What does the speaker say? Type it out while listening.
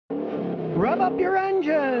Rev up your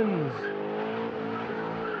engines!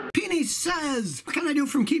 Penny says, what can I do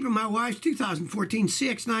from keeping my wife's 2014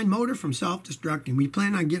 CX-9 motor from self-destructing? We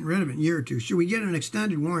plan on getting rid of it in a year or two. Should we get an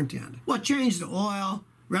extended warranty on it? Well, change the oil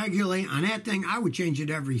regularly. On that thing, I would change it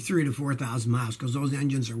every 3,000 to 4,000 miles because those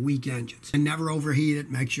engines are weak engines. And never overheat it.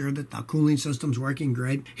 Make sure that the cooling system's working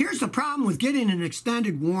great. Here's the problem with getting an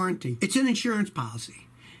extended warranty. It's an insurance policy.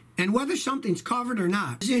 And whether something's covered or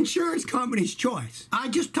not is the insurance company's choice. I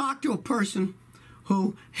just talked to a person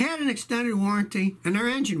who had an extended warranty and their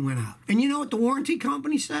engine went out. And you know what the warranty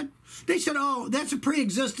company said? They said, oh, that's a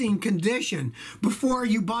pre-existing condition. Before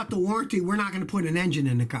you bought the warranty, we're not going to put an engine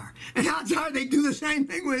in the car. And odds are they do the same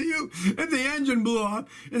thing with you if the engine blew up.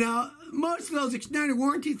 You know, most of those extended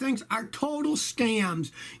warranty things are total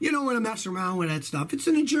scams. You don't want to mess around with that stuff. It's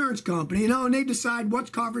an insurance company, you know, and they decide what's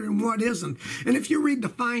covered and what isn't. And if you read the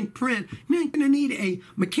fine print, you're going to need a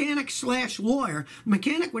mechanic/lawyer. The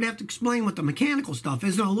mechanic would have to explain what the mechanical stuff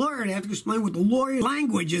is, and a lawyer would have to explain what the lawyer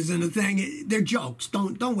language is in the thing. They're jokes.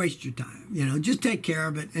 Don't waste your time. You know, just take care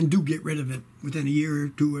of it and do get rid of it within a year or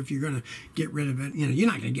two if you're going to get rid of it. You know, you're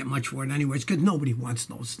not going to get much for it anyways because nobody wants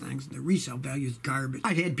those things. The resale value is garbage.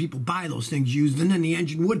 I've had people buy those things used and then the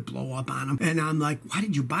engine would blow up on them. And I'm like, why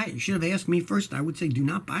did you buy it? You should have asked me first. I would say, do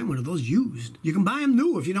not buy one of those used. You can buy them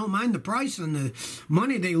new if you don't mind the price and the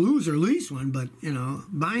money they lose or lease one. But, you know,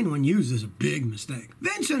 buying one used is a big mistake.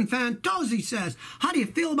 Vincent Fantozzi says, how do you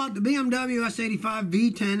feel about the BMW S85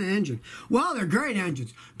 V10 engine? Well, they're great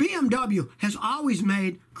engines. BMW has always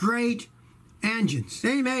made great engines.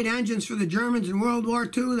 They made engines for the Germans in World War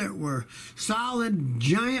II that were solid,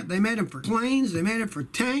 giant. They made them for planes. They made them for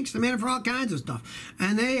tanks. They made them for all kinds of stuff.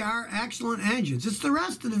 And they are excellent engines. It's the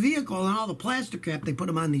rest of the vehicle and all the plastic crap they put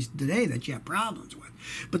them on these today that you have problems with.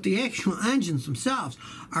 But the actual engines themselves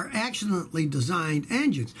are excellently designed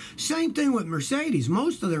engines. Same thing with Mercedes.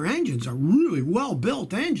 Most of their engines are really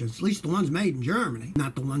well-built engines, at least the ones made in Germany.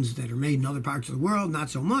 Not the ones that are made in other parts of the world, not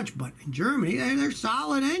so much, but in Germany, they're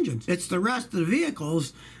solid engines. It's the rest of the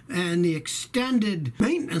vehicles and the extended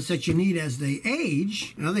maintenance that you need as they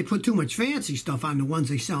age. You know, they put too much fancy stuff on the ones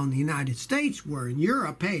they sell in the United States, where in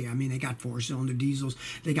Europe, hey, I mean, they got 4-cylinder diesels,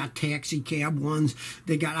 they got taxi cab ones,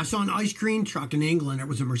 they got, I saw an ice cream truck in England, it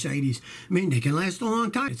was a Mercedes. I mean, they can last a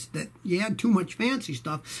long time. It's that you add too much fancy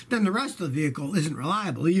stuff, then the rest of the vehicle isn't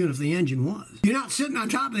reliable, even if the engine was. You're not sitting on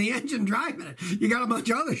top of the engine driving it. You got a bunch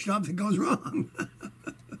of other stuff that goes wrong.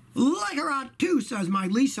 Likerot 2 says, my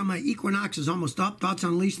lease on my Equinox is almost up. Thoughts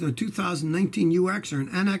on leasing a 2019 UX or an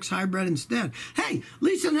NX hybrid instead? Hey,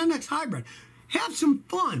 lease an NX hybrid. Have some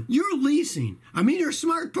fun. You're leasing. I mean, you're a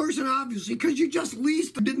smart person, obviously, because you just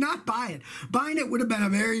leased it, did not buy it. Buying it would have been a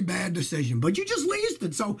very bad decision, but you just leased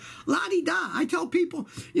it. So, la-di-da. I tell people,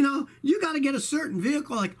 you know, you got to get a certain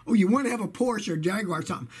vehicle, like, oh, you want to have a Porsche or Jaguar or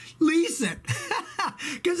something. Lease it.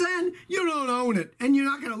 Because then you don't own it, and you're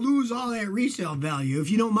not going to lose all that resale value. If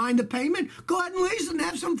you don't mind the payment, go ahead and lease it and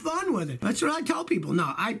have some fun with it. That's what I tell people.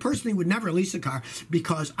 Now, I personally would never lease a car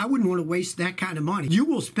because I wouldn't want to waste that kind of money. You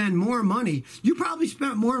will spend more money. You probably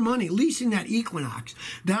spent more money leasing that Equinox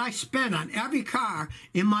that I spent on every car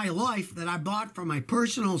in my life that I bought for my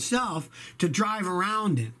personal self to drive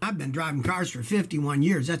around in. I've been driving cars for 51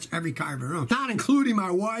 years. That's every car I've ever owned. Not including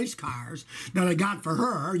my wife's cars that I got for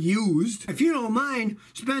her, used. If you don't mind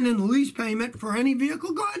spending the lease payment for any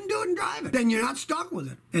vehicle, go ahead and do it and drive it. Then you're not stuck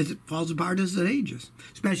with it as it falls apart as it ages.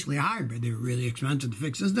 Especially a hybrid. They're really expensive to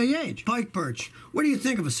fix as they age. Pike Perch, what do you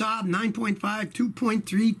think of a Saab 9.5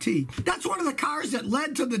 2.3T? That's one of the cars that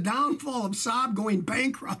led to the downfall of Saab going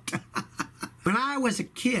bankrupt. When I was a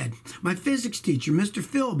kid, my physics teacher, Mr.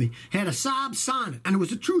 Philby, had a Saab Sonnet, and it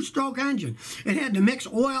was a two-stroke engine. It had to mix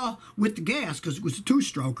oil with the gas because it was a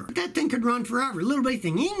two-stroker. But that thing could run forever. A little bitty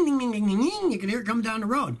thing, you could hear it come down the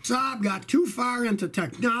road. Saab got too far into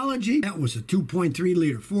technology. That was a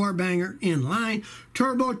 2.3-liter four-banger, inline,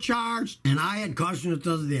 turbocharged, and I had customers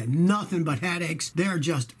that they had nothing but headaches. They're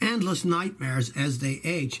just endless nightmares as they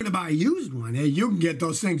age. To buy a used one, you can get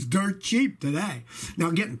those things dirt cheap today.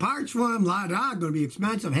 Now, getting parts for them, going to be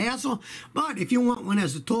expensive, hassle. But if you want one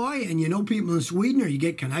as a toy and you know people in Sweden or you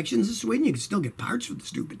get connections in Sweden, you can still get parts for the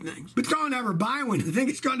stupid things. But don't ever buy one and think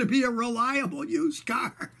it's going to be a reliable used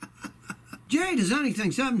car. Jay does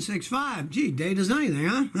anything 765. Gee, Day does anything,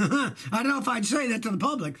 huh? I don't know if I'd say that to the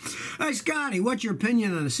public. Hey, Scotty, what's your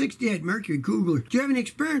opinion on a 68 Mercury Cougar? Do you have any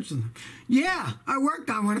experience with them? Yeah, I worked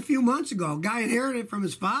on one a few months ago. Guy inherited it from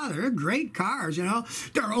his father. They're great cars, you know.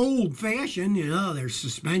 They're old-fashioned, you know. Their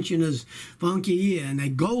suspension is funky, and they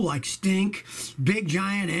go like stink. Big,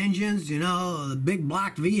 giant engines, you know, the big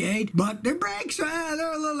block V8. But their brakes, they're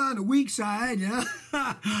a little on the weak side, you know.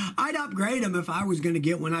 I'd upgrade them if I was going to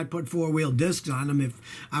get one. I'd put four-wheel discs on them if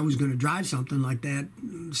I was going to drive something like that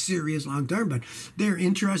serious long-term. But they're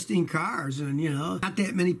interesting cars, and, you know, not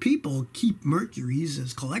that many people keep Mercuries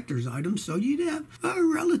as collector's items, so you'd have a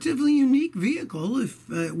relatively unique vehicle if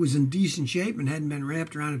it was in decent shape and hadn't been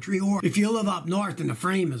wrapped around a tree. Or if you live up north and the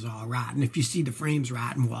frame is all rotten, if you see the frame's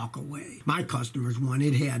rotten, walk away. My customer's one,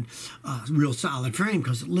 it had a real solid frame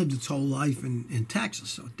because it lived its whole life in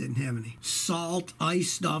Texas, so it didn't have any salt,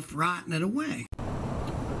 ice stuff rotting it away.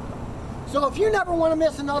 So if you never want to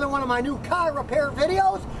miss another one of my new car repair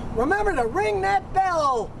videos, remember to ring that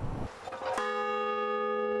bell.